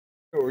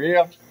Oh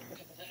yeah.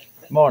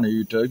 Morning,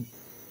 you two.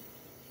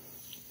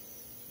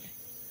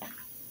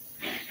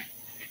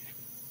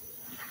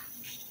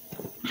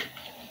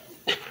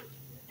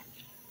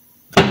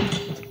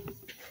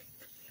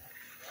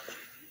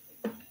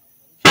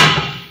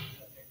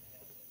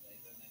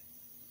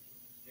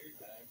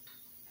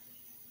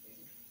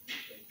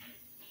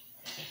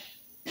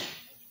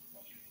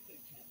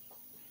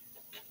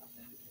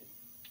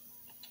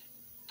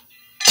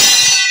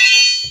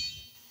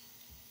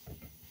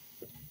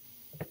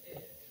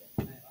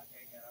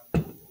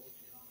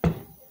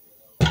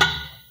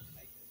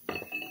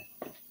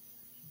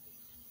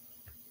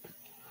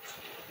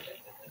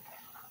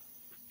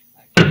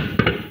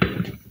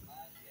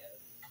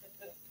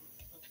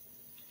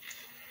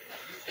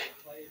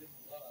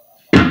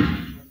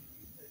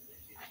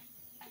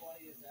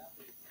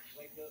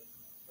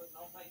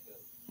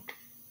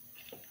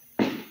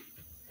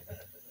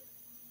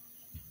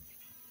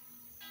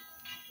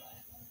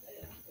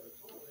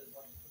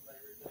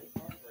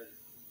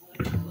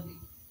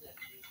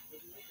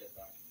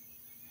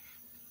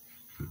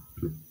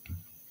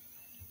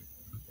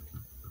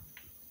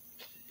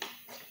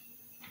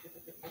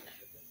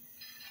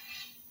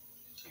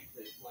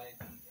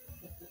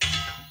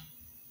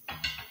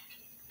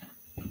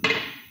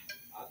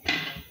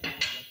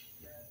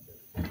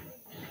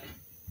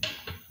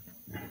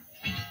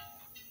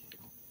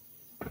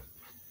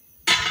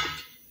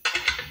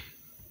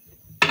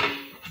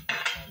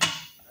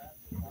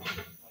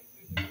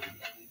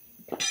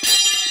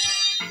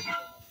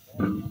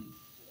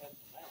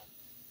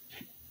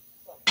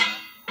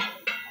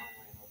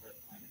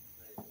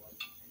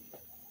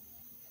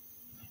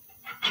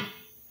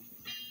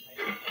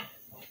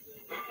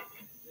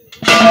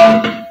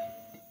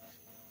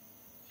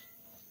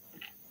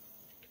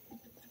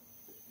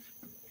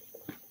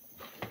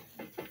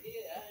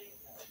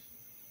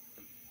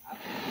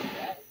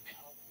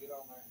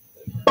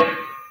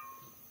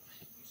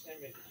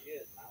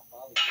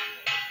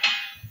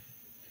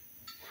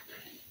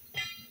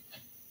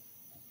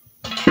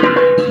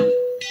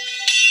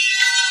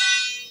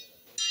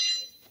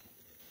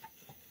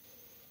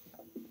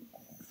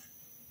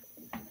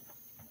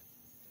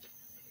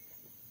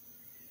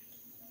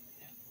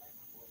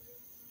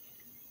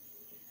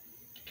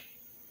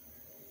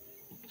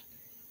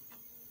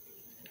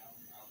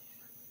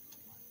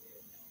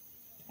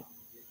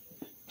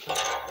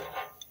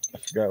 I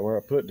forgot where I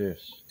put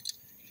this.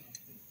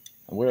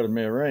 I welded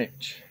me a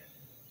wrench.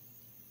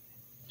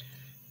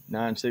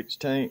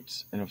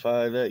 9/16 and a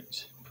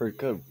 5/8. Pretty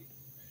cool.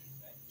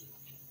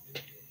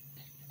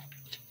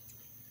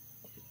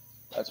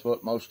 That's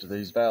what most of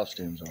these valve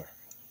stems are.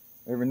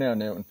 Every now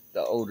and then,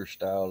 the older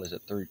style is a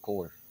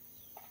 3/4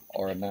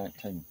 or a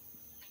 19.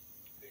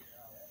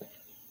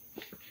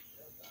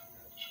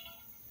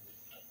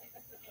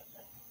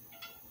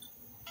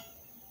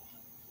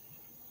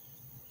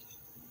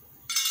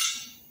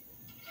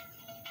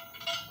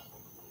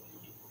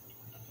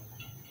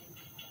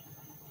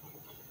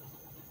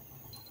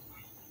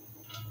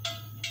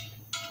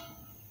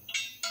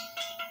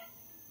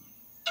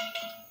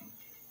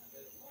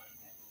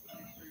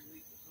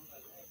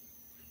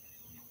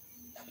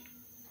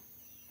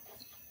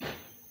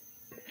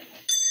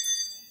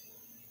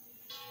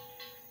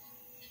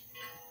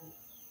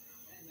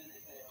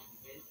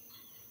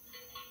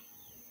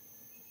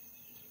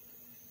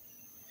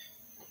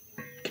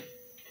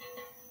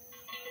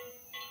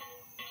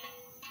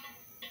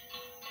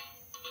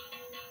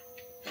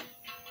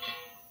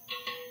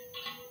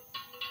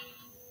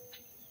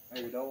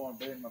 Hey, you don't want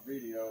to be in my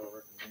video,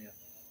 I recommend.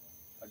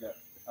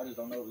 I just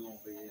don't know if you want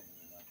to be in it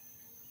or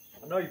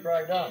not. I know you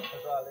probably don't.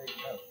 That's why I let you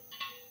know.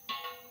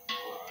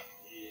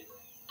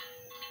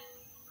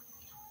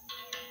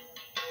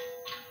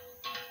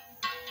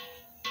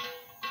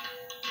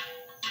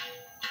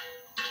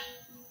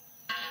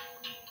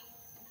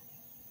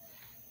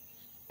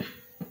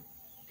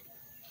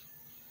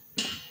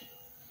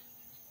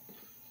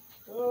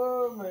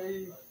 Oh,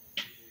 me.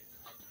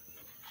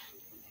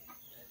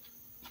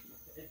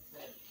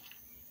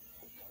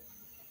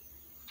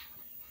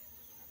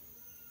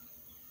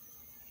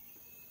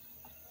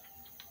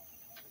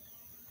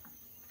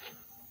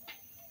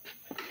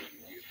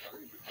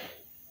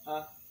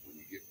 Huh? When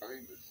you get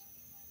famous,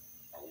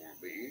 I want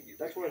to be in you.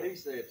 That's what he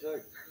said,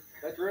 too.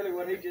 That's really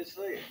what he just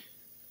said.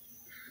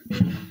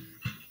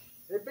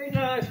 It'd be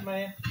nice,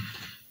 man.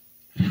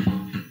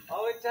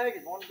 All it takes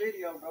is one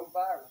video to go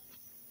viral.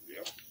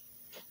 Yep.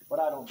 But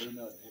I don't do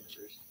nothing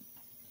interesting.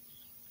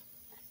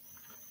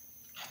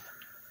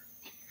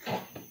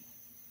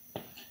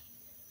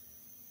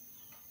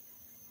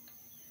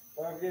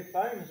 If I get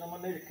famous, I'm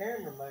going to need a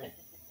cameraman.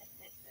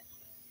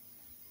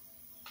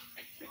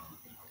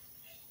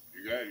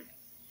 You got him.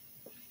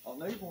 I'll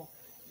need one.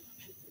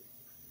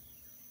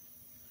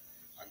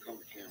 I come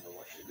to camera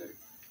what you do.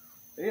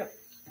 Yeah,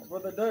 that's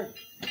what they do.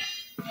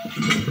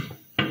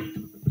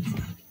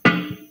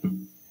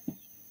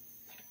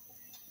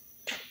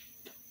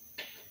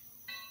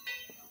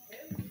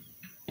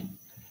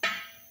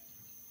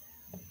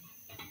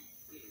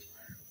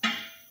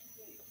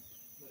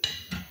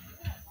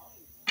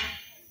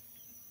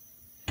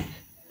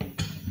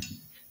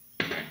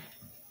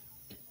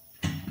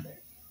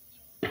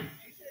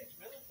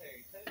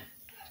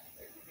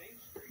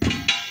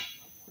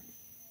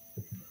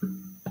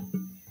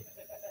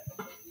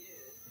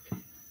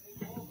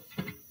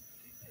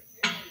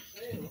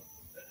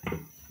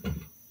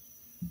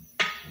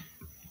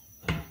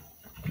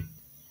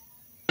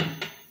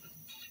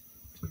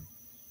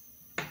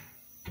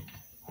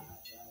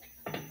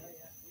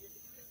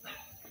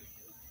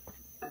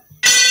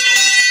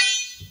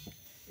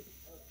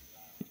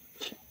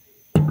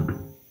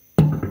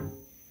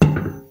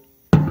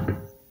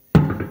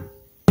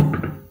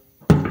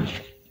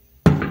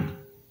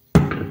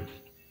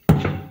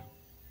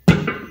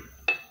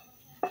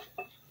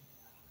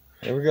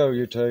 There we go,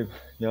 YouTube.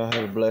 Y'all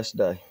have a blessed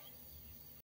day.